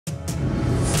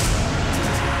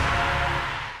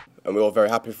and we're all very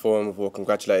happy for them. We've all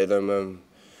congratulated them.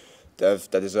 They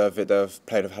deserve it. They've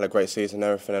had a great season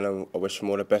and everything, and I wish them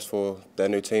all the best for their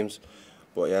new teams.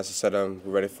 But yeah, as I said, we're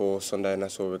ready for Sunday, and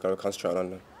that's all we're going to concentrate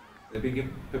on. They've been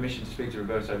given permission to speak to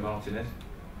Roberto Martinez.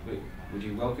 Would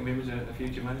you welcome him as a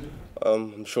future manager?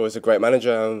 I'm sure he's a great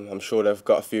manager. I'm sure they've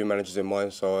got a few managers in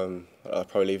mind, so I'll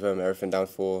probably leave everything down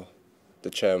for the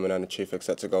chairman and the chief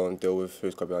exec to go and deal with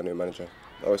who's going to be our new manager.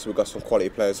 Obviously, we've got some quality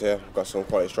players here. We've got some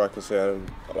quality strikers here, and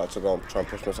I'd like to go and try and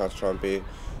push myself to try and be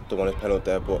the one who's playing out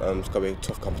there. But it's going to be a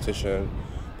tough competition.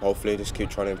 Hopefully, just keep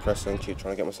trying to impress and keep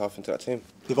trying to get myself into that team.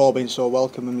 They've all been so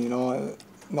welcoming, you know,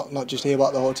 not just here but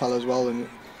at the hotel as well. And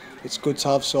it's good to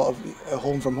have sort of a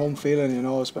home from home feeling, you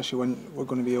know, especially when we're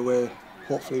going to be away,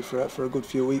 hopefully for a good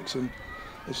few weeks. And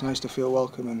it's nice to feel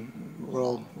welcome, and we're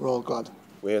all glad.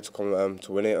 We're here to come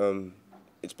to win it.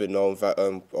 It's been known that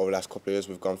over the last couple of years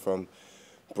we've gone from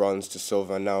bronze to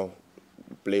silver, and now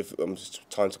I believe it's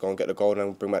time to go and get the gold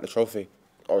and bring back the trophy.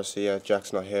 Obviously, yeah,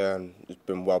 Jack's not here, and it's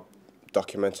been well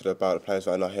documented about the players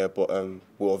that are not here, but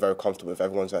we're all very comfortable with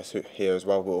everyone that's here as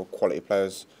well. We're all quality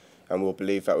players, and we'll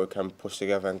believe that we can push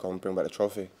together and go and bring back the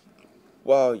trophy.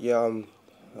 Well, yeah, I'm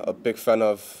a big fan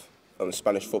of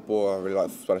Spanish football. I really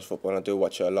like Spanish football, and I do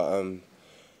watch it a lot.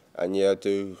 And yeah, I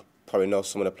do probably know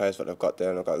some of the players that they've got there,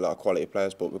 and they've got a lot of quality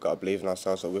players, but we've got to believe in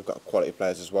ourselves that we've got quality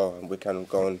players as well, and we can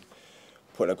go and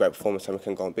put in a great performance and we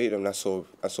can go and beat them. That's all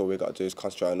we've got to do is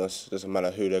concentrate on us. It doesn't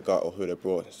matter who they got or who they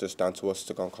brought. It's just down to us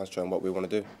to go and concentrate on what we want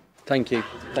to do. Thank you.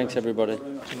 Thanks, everybody.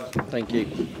 Thank you.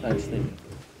 Thanks, Steve.